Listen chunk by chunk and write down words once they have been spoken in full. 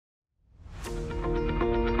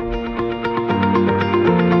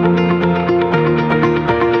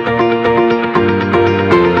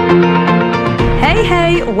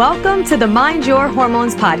Welcome to the Mind Your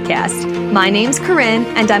Hormones podcast. My name's Corinne,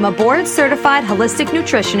 and I'm a board-certified holistic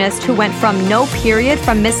nutritionist who went from no period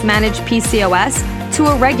from mismanaged PCOS to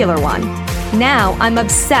a regular one. Now I'm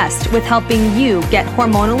obsessed with helping you get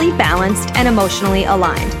hormonally balanced and emotionally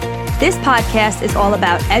aligned. This podcast is all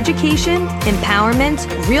about education, empowerment,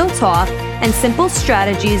 real talk, and simple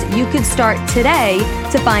strategies you could start today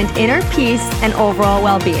to find inner peace and overall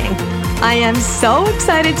well-being. I am so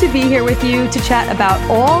excited to be here with you to chat about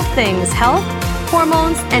all things health,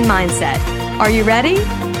 hormones, and mindset. Are you ready?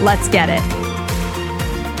 Let's get it.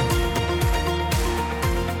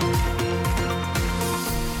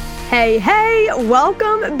 Hey,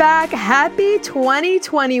 welcome back. Happy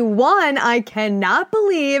 2021. I cannot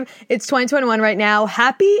believe it's 2021 right now.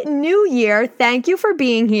 Happy New Year. Thank you for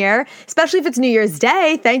being here, especially if it's New Year's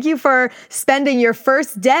Day. Thank you for spending your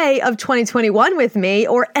first day of 2021 with me,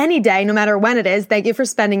 or any day, no matter when it is. Thank you for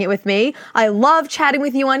spending it with me. I love chatting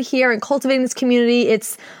with you on here and cultivating this community.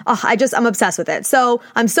 I'm obsessed with it. So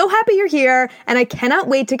I'm so happy you're here, and I cannot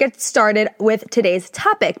wait to get started with today's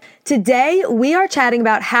topic. Today, we are chatting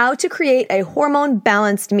about how to create a hormone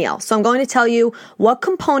balanced meal. So I'm going to tell you what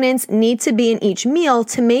components need to be in each meal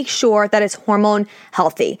to make sure that it's hormone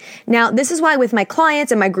healthy. Now, this is why with my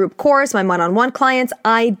clients and my group course, my one-on-one clients,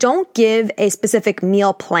 I don't give a specific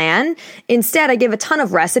meal plan. Instead, I give a ton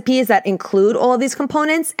of recipes that include all of these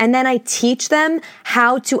components, and then I teach them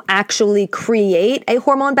how to actually create a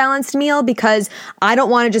hormone balanced meal, because I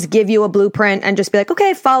don't want to just give you a blueprint and just be like,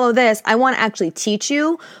 okay, follow this. I want to actually teach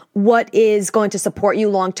you what is going to support you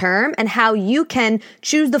long term and how you can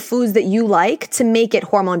choose the foods that you like to make it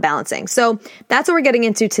hormone balancing. So that's what we're getting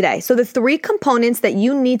into today. So the three components that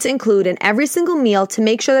you need to include in every single meal to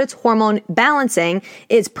make sure that it's hormone balancing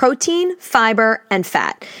is protein, fiber, and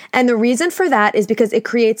fat. And the reason for that is because it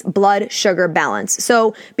creates blood sugar balance.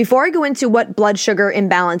 So before I go into what blood sugar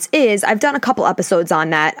imbalance is, I've done a couple episodes on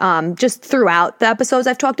that, just throughout the episodes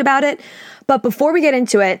I've talked about it. But before we get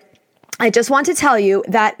into it, I just want to tell you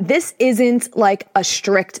that this isn't like a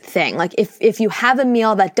strict thing. Like if you have a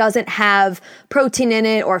meal that doesn't have protein in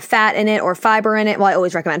it or fat in it or fiber in it, well, I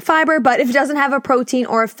always recommend fiber, but if it doesn't have a protein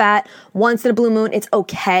or a fat once in a blue moon, it's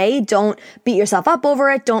okay. Don't beat yourself up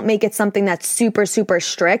over it. Don't make it something that's super, super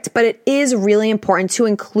strict, but it is really important to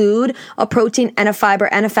include a protein and a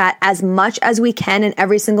fiber and a fat as much as we can in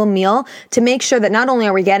every single meal to make sure that not only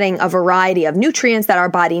are we getting a variety of nutrients that our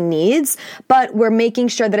body needs, but we're making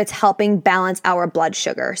sure that it's helping balance our blood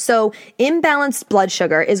sugar. So imbalanced blood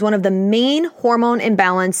sugar is one of the main hormone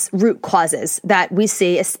imbalance root causes that we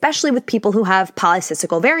see, especially with people who have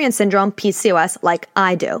polycystic ovarian syndrome, PCOS, like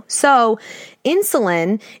I do. So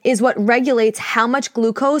insulin is what regulates how much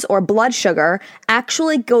glucose or blood sugar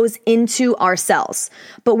actually goes into our cells.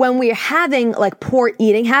 But when we're having like poor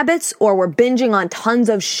eating habits, or we're binging on tons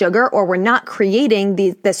of sugar, or we're not creating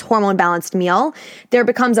this hormone balanced meal, there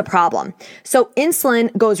becomes a problem. So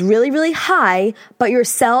insulin goes really, really high, but your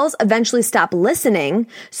cells eventually stop listening.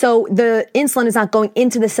 So the insulin is not going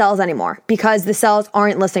into the cells anymore because the cells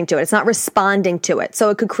aren't listening to it. It's not responding to it.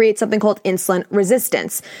 So it could create something called insulin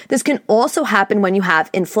resistance. This can also happen when you have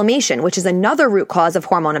inflammation, which is another root cause of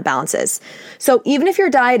hormone imbalances. So even if your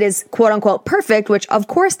diet is quote unquote perfect, which of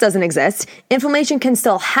course doesn't exist, inflammation can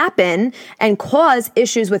still happen and cause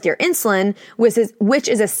issues with your insulin, which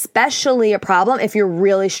is especially a problem if you're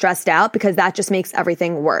really stressed out, because that just makes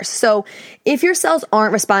everything worse. So if your cells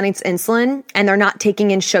aren't responding to insulin and they're not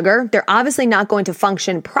taking in sugar, they're obviously not going to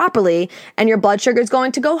function properly, and your blood sugar is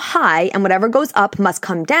going to go high, and whatever goes up must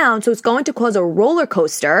come down. So it's going to cause a roller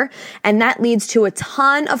coaster, and that leads to a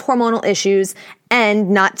ton of hormonal issues, and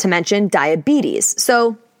not to mention diabetes.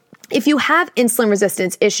 So if you have insulin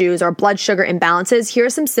resistance issues or blood sugar imbalances, here are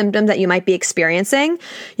some symptoms that you might be experiencing.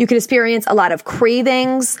 You could experience a lot of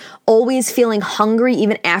cravings, always feeling hungry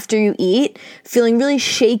even after you eat, feeling really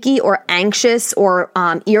shaky or anxious or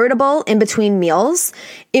irritable in between meals.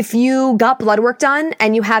 If you got blood work done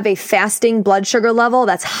and you have a fasting blood sugar level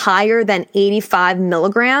that's higher than 85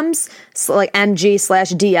 milligrams, so like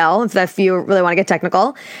mg/dl, if you really want to get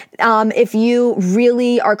technical, if you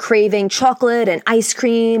really are craving chocolate and ice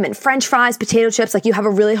cream and French fries, potato chips, like you have a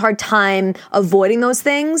really hard time avoiding those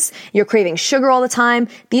things, you're craving sugar all the time,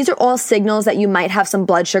 these are all signals that you might have some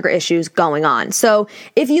blood sugar issues going on. So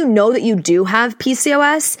if you know that you do have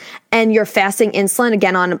PCOS and your fasting insulin,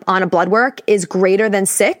 again on a blood work, is greater than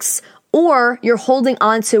 6, or you're holding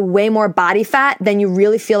on to way more body fat than you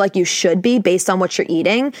really feel like you should be based on what you're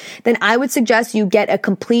eating, then I would suggest you get a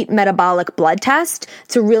complete metabolic blood test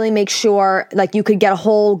to really make sure like you could get a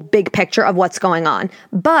whole big picture of what's going on.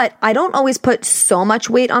 But I don't always put so much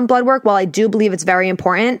weight on blood work. While I do believe it's very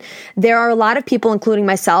important, there are a lot of people, including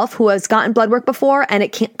myself, who has gotten blood work before and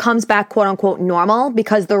it comes back quote unquote normal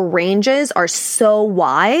because the ranges are so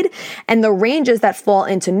wide and the ranges that fall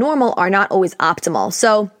into normal are not always optimal.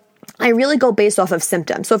 So I really go based off of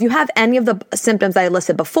symptoms. So if you have any of the symptoms that I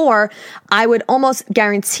listed before, I would almost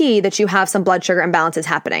guarantee that you have some blood sugar imbalances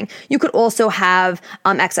happening. You could also have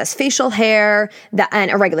excess facial hair and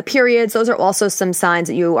irregular periods. Those are also some signs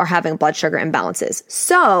that you are having blood sugar imbalances.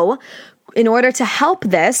 So in order to help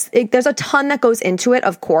this, there's a ton that goes into it,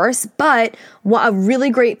 of course, but a really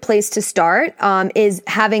great place to start is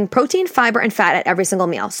having protein, fiber, and fat at every single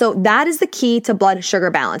meal. So that is the key to blood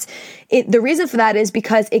sugar balance. The reason for that is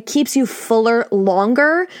because it keeps you fuller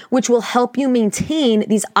longer, which will help you maintain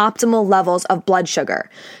these optimal levels of blood sugar.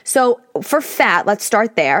 So for fat, let's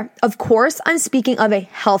start there. Of course, I'm speaking of a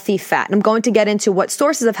healthy fat. I'm going to get into what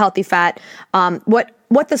sources of healthy fat,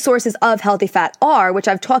 what the sources of healthy fat are, which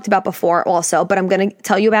I've talked about before also, but I'm going to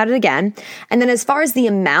tell you about it again. And then as far as the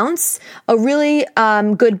amounts, a really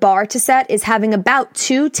good bar to set is having about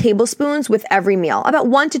 2 tablespoons with every meal, about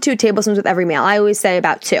 1 to 2 tablespoons with every meal. I always say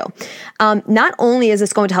about 2. Not only is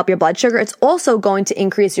this going to help your blood sugar, it's also going to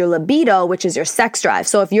increase your libido, which is your sex drive.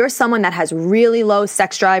 So if you're someone that has really low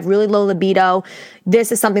sex drive, really low libido,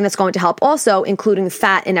 this is something that's going to help also, including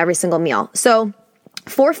fat in every single meal. So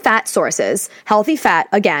for fat sources, healthy fat,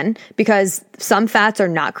 again, because some fats are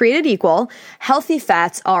not created equal, healthy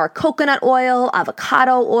fats are coconut oil,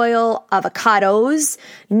 avocado oil, avocados,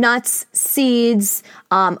 nuts, seeds,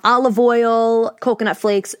 olive oil, coconut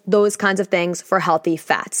flakes, those kinds of things for healthy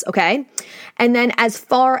fats, okay? And then as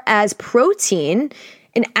far as protein,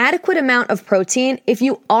 an adequate amount of protein, if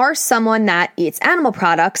you are someone that eats animal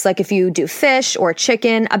products, like if you do fish or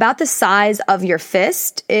chicken, about the size of your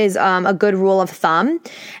fist is a good rule of thumb.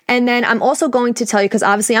 And then I'm also going to tell you, because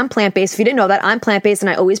obviously I'm plant-based. If you didn't know that, I'm plant-based and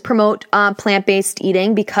I always promote plant-based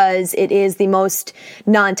eating because it is the most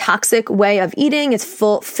non-toxic way of eating. It's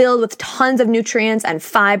filled with tons of nutrients and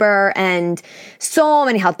fiber and so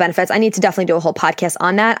many health benefits. I need to definitely do a whole podcast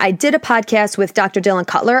on that. I did a podcast with Dr. Dylan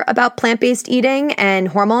Cutler about plant-based eating and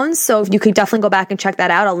hormones. So you could definitely go back and check that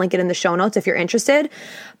out. I'll link it in the show notes if you're interested.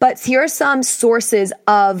 But here are some sources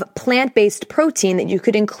of plant-based protein that you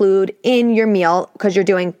could include in your meal because you're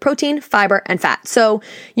doing protein, fiber, and fat. So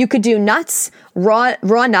you could do nuts, raw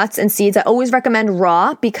nuts and seeds. I always recommend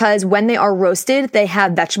raw because when they are roasted, they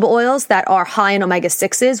have vegetable oils that are high in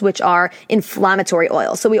omega-6s, which are inflammatory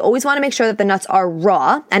oils. So we always want to make sure that the nuts are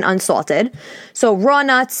raw and unsalted. So raw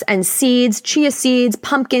nuts and seeds, chia seeds,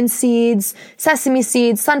 pumpkin seeds, sesame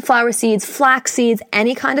seeds, sunflower seeds, flax seeds,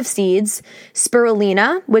 any kind of seeds,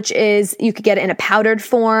 spirulina, which is, you could get it in a powdered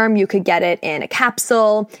form. You could get it in a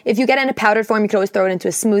capsule. If you get it in a powdered form, you could always throw it into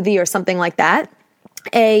a smoothie or something like that.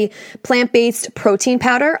 A plant-based protein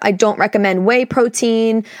powder. I don't recommend whey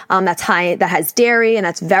protein. That has dairy and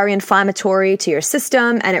that's very inflammatory to your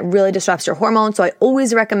system and it really disrupts your hormones. So I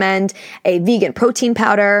always recommend a vegan protein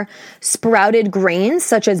powder. Sprouted grains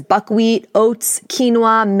such as buckwheat, oats,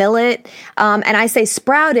 quinoa, millet. And I say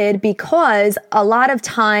sprouted because a lot of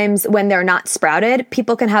times when they're not sprouted,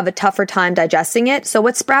 people can have a tougher time digesting it. So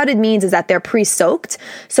what sprouted means is that they're pre-soaked.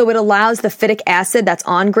 So it allows the phytic acid that's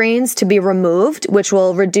on grains to be removed, which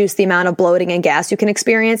will reduce the amount of bloating and gas you can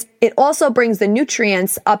experience. It also brings the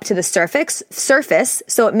nutrients up to the surface,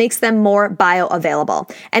 so it makes them more bioavailable.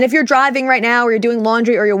 And if you're driving right now or you're doing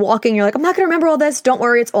laundry or you're walking, you're like, I'm not going to remember all this. Don't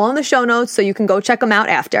worry. It's all in the show notes, so you can go check them out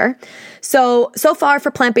after. So far for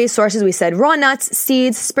plant-based sources, we said raw nuts,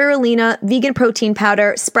 seeds, spirulina, vegan protein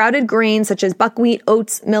powder, sprouted grains such as buckwheat,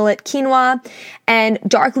 oats, millet, quinoa, and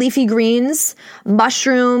dark leafy greens,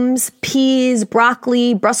 mushrooms, peas,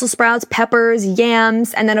 broccoli, Brussels sprouts, peppers,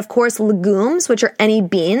 yams, and then of course legumes, which are any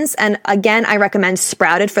beans. And again, I recommend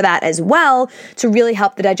sprouted for that as well to really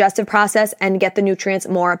help the digestive process and get the nutrients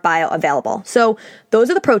more bioavailable. So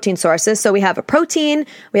those are the protein sources. So we have a protein,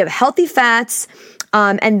 we have healthy fats,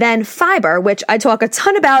 and then fiber, which I talk a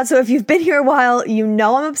ton about. So if you've been here a while, you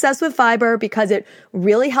know I'm obsessed with fiber because it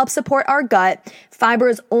really helps support our gut. Fiber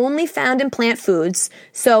is only found in plant foods.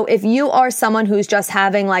 So if you are someone who's just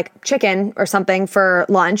having like chicken or something for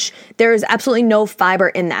lunch, there is absolutely no fiber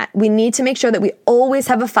in that. We need to make sure that we always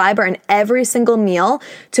have a fiber in every single meal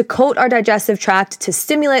to coat our digestive tract, to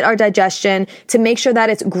stimulate our digestion, to make sure that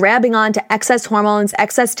it's grabbing on to excess hormones,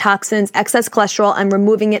 excess toxins, excess cholesterol, and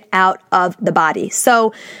removing it out of the body.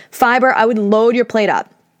 So fiber, I would load your plate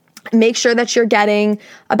up. Make sure that you're getting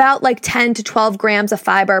about like 10 to 12 grams of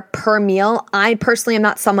fiber per meal. I personally am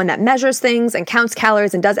not someone that measures things and counts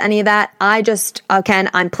calories and does any of that. I just,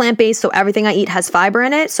 I'm plant-based, so everything I eat has fiber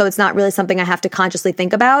in it. So it's not really something I have to consciously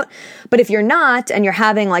think about. But if you're not, and you're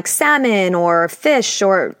having like salmon or fish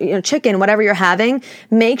or chicken, whatever you're having,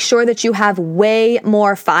 make sure that you have way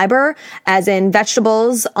more fiber, as in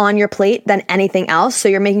vegetables, on your plate than anything else. So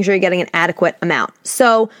you're making sure you're getting an adequate amount.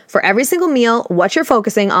 So for every single meal, what you're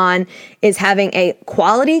focusing on is having a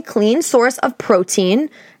quality, clean source of protein,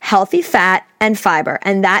 healthy fat, and fiber.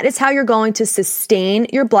 And that is how you're going to sustain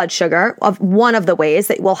your blood sugar, of one of the ways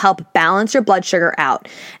that will help balance your blood sugar out.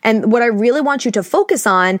 And what I really want you to focus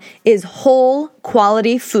on is whole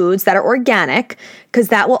quality foods that are organic, because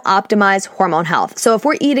that will optimize hormone health. So if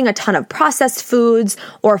we're eating a ton of processed foods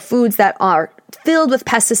or foods that are filled with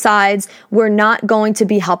pesticides, we're not going to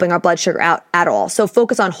be helping our blood sugar out at all. So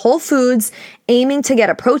focus on whole foods, aiming to get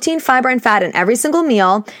a protein, fiber, and fat in every single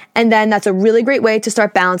meal. And then that's a really great way to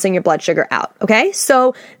start balancing your blood sugar out. Okay.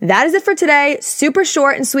 So that is it for today. Super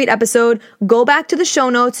short and sweet episode. Go back to the show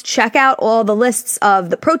notes, check out all the lists of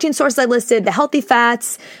the protein sources I listed, the healthy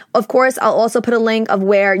fats. Of course, I'll also put a link of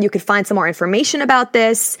where you could find some more information about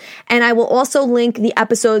this. And I will also link the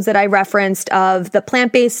episodes that I referenced of the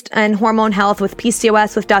plant-based and hormone health with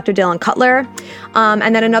PCOS with Dr. Dylan Cutler.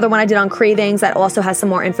 And then another one I did on cravings that also has some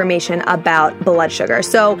more information about blood sugar.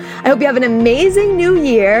 So I hope you have an amazing new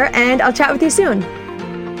year, and I'll chat with you soon.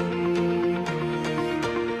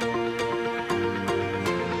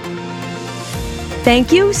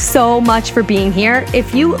 Thank you so much for being here.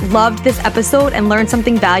 If you loved this episode and learned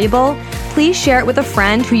something valuable, please share it with a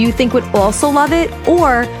friend who you think would also love it,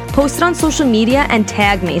 or post it on social media and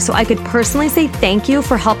tag me so I could personally say thank you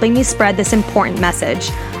for helping me spread this important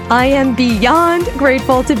message. I am beyond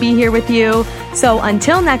grateful to be here with you. So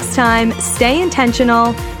until next time, stay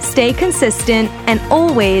intentional, stay consistent, and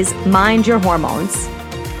always mind your hormones.